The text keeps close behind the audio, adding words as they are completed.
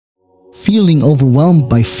Feeling overwhelmed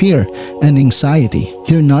by fear and anxiety,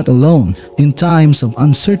 you're not alone. In times of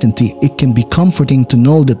uncertainty, it can be comforting to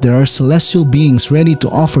know that there are celestial beings ready to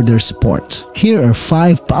offer their support. Here are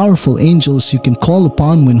 5 powerful angels you can call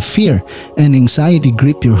upon when fear and anxiety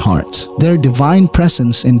grip your heart. Their divine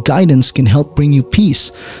presence and guidance can help bring you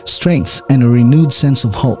peace, strength, and a renewed sense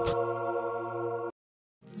of hope.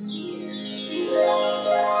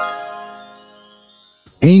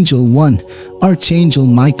 Angel 1. Archangel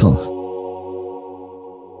Michael.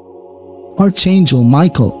 Archangel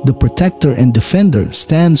Michael, the protector and defender,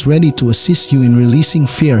 stands ready to assist you in releasing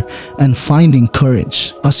fear and finding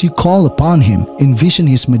courage. As you call upon him, envision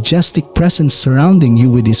his majestic presence surrounding you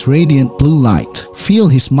with his radiant blue light. Feel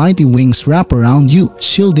his mighty wings wrap around you,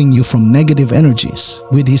 shielding you from negative energies.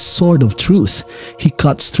 With his sword of truth, he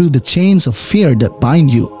cuts through the chains of fear that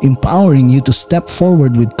bind you, empowering you to step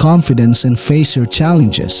forward with confidence and face your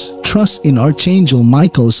challenges. Trust in Archangel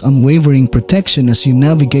Michael's unwavering protection as you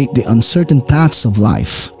navigate the uncertain paths of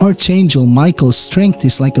life. Archangel Michael's strength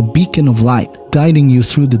is like a beacon of light, guiding you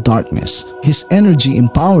through the darkness. His energy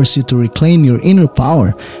empowers you to reclaim your inner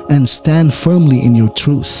power and stand firmly in your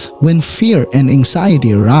truth. When fear and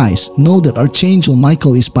anxiety arise, know that Archangel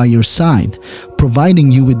Michael is by your side,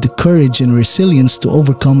 providing you with the courage and resilience to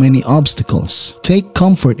overcome any obstacles. Take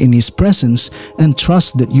comfort in his presence and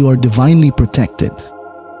trust that you are divinely protected.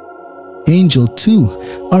 Angel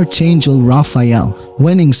 2. Archangel Raphael.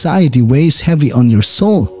 When anxiety weighs heavy on your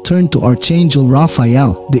soul, turn to Archangel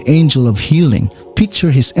Raphael, the angel of healing.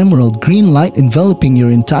 Picture his emerald green light enveloping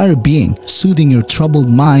your entire being, soothing your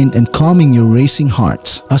troubled mind and calming your racing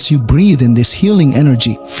heart. As you breathe in this healing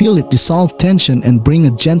energy, feel it dissolve tension and bring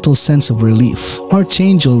a gentle sense of relief.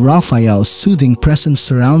 Archangel Raphael's soothing presence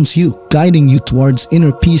surrounds you, guiding you towards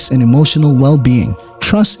inner peace and emotional well-being.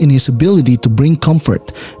 Trust in his ability to bring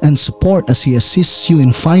comfort and support as he assists you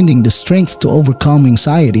in finding the strength to overcome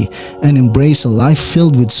anxiety and embrace a life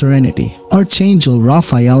filled with serenity. Archangel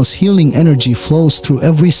Raphael's healing energy flows through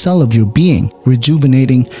every cell of your being,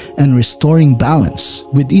 rejuvenating and restoring balance.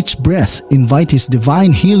 With each breath, invite his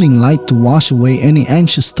divine healing light to wash away any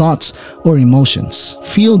anxious thoughts or emotions.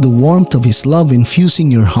 Feel the warmth of his love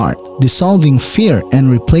infusing your heart, dissolving fear and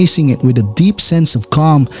replacing it with a deep sense of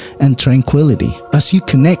calm and tranquility. As you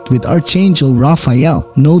connect with Archangel Raphael,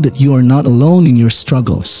 know that you are not alone in your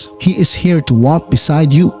struggles. He is here to walk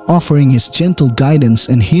beside you, offering his gentle guidance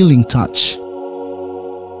and healing touch.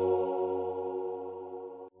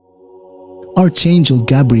 Archangel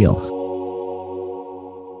Gabriel.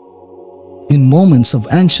 In moments of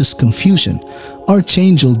anxious confusion,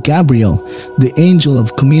 Archangel Gabriel, the angel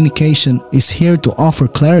of communication, is here to offer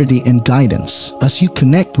clarity and guidance. As you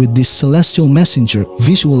connect with this celestial messenger,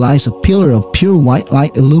 visualize a pillar of pure white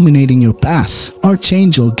light illuminating your path.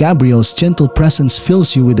 Archangel Gabriel's gentle presence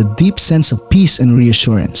fills you with a deep sense of peace and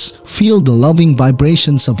reassurance. Feel the loving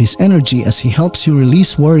vibrations of his energy as he helps you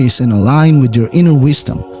release worries and align with your inner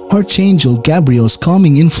wisdom. Archangel Gabriel's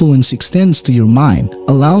calming influence extends to your mind,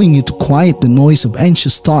 allowing you to quiet the noise of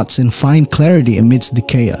anxious thoughts and find clarity amidst the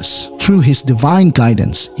chaos. Through his divine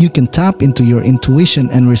guidance, you can tap into your intuition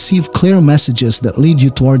and receive clear messages that lead you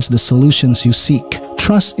towards the solutions you seek.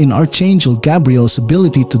 Trust in Archangel Gabriel's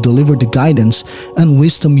ability to deliver the guidance and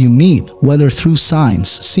wisdom you need, whether through signs,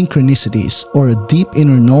 synchronicities, or a deep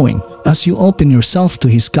inner knowing. As you open yourself to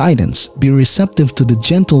his guidance, be receptive to the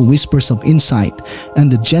gentle whispers of insight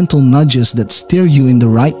and the gentle nudges that steer you in the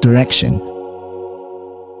right direction.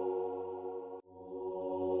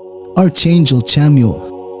 Archangel Chamuel.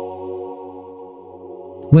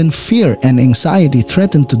 When fear and anxiety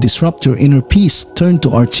threaten to disrupt your inner peace, turn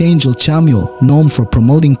to Archangel Chamuel, known for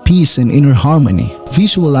promoting peace and inner harmony.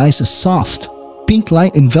 Visualize a soft, pink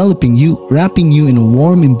light enveloping you, wrapping you in a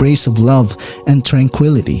warm embrace of love and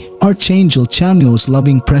tranquility. Archangel Chamuel's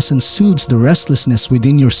loving presence soothes the restlessness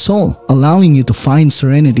within your soul, allowing you to find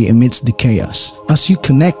serenity amidst the chaos. As you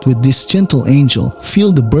connect with this gentle angel,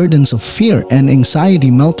 feel the burdens of fear and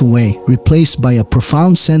anxiety melt away, replaced by a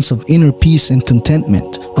profound sense of inner peace and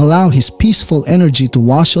contentment. Allow his peaceful energy to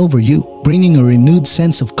wash over you, bringing a renewed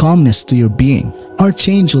sense of calmness to your being.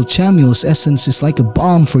 Archangel Chamuel's essence is like a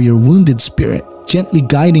balm for your wounded spirit, gently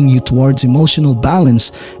guiding you towards emotional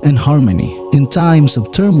balance and harmony. In times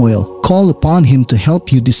of turmoil, call upon him to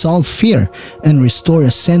help you dissolve fear and restore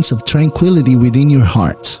a sense of tranquility within your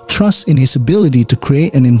heart. Trust in his ability to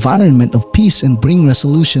create an environment of peace and bring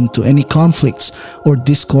resolution to any conflicts or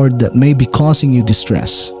discord that may be causing you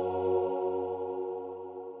distress.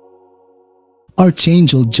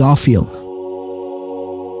 Archangel Raphael.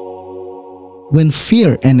 When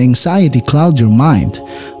fear and anxiety cloud your mind,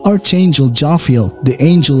 Archangel Raphael, the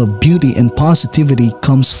angel of beauty and positivity,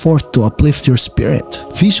 comes forth to uplift your spirit.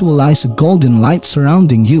 Visualize a golden light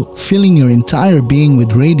surrounding you, filling your entire being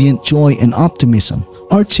with radiant joy and optimism.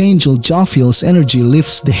 Archangel Raphael's energy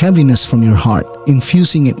lifts the heaviness from your heart,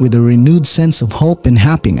 infusing it with a renewed sense of hope and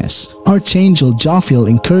happiness. Archangel Raphael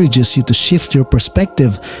encourages you to shift your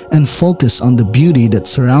perspective and focus on the beauty that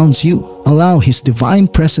surrounds you. Allow his divine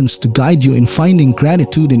presence to guide you in finding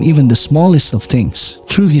gratitude in even the smallest of things.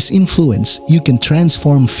 Through his influence, you can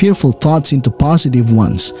transform fearful thoughts into positive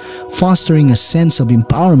ones, fostering a sense of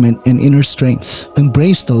empowerment and inner strength.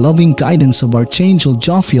 Embrace the loving guidance of Archangel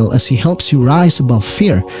Raphael as he helps you rise above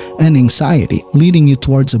fear and anxiety, leading you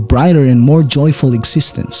towards a brighter and more joyful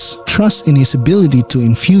existence. Trust in his ability to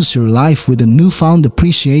infuse your life with a newfound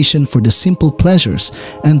appreciation for the simple pleasures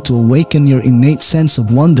and to awaken your innate sense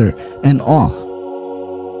of wonder and awe.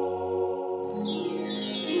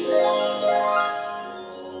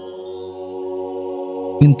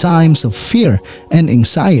 In times of fear and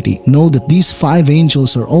anxiety, know that these 5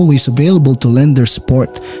 angels are always available to lend their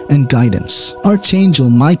support and guidance.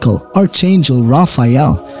 Archangel Michael, Archangel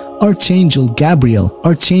Raphael, Archangel Gabriel,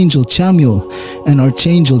 Archangel Chamuel, and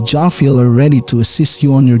Archangel Raphael are ready to assist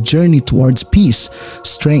you on your journey towards peace,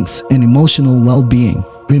 strength, and emotional well-being.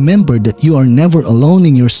 Remember that you are never alone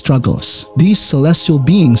in your struggles. These celestial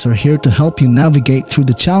beings are here to help you navigate through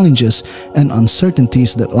the challenges and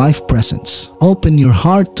uncertainties that life presents. Open your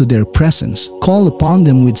heart to their presence, call upon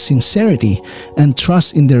them with sincerity, and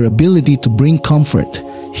trust in their ability to bring comfort,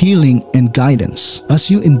 healing, and guidance. As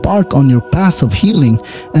you embark on your path of healing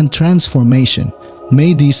and transformation,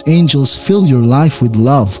 may these angels fill your life with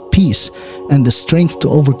love, peace, and the strength to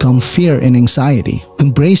overcome fear and anxiety.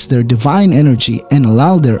 Embrace their divine energy and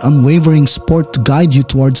allow their unwavering support to guide you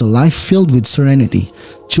towards a life filled with serenity,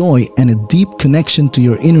 joy, and a deep connection to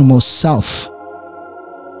your innermost self.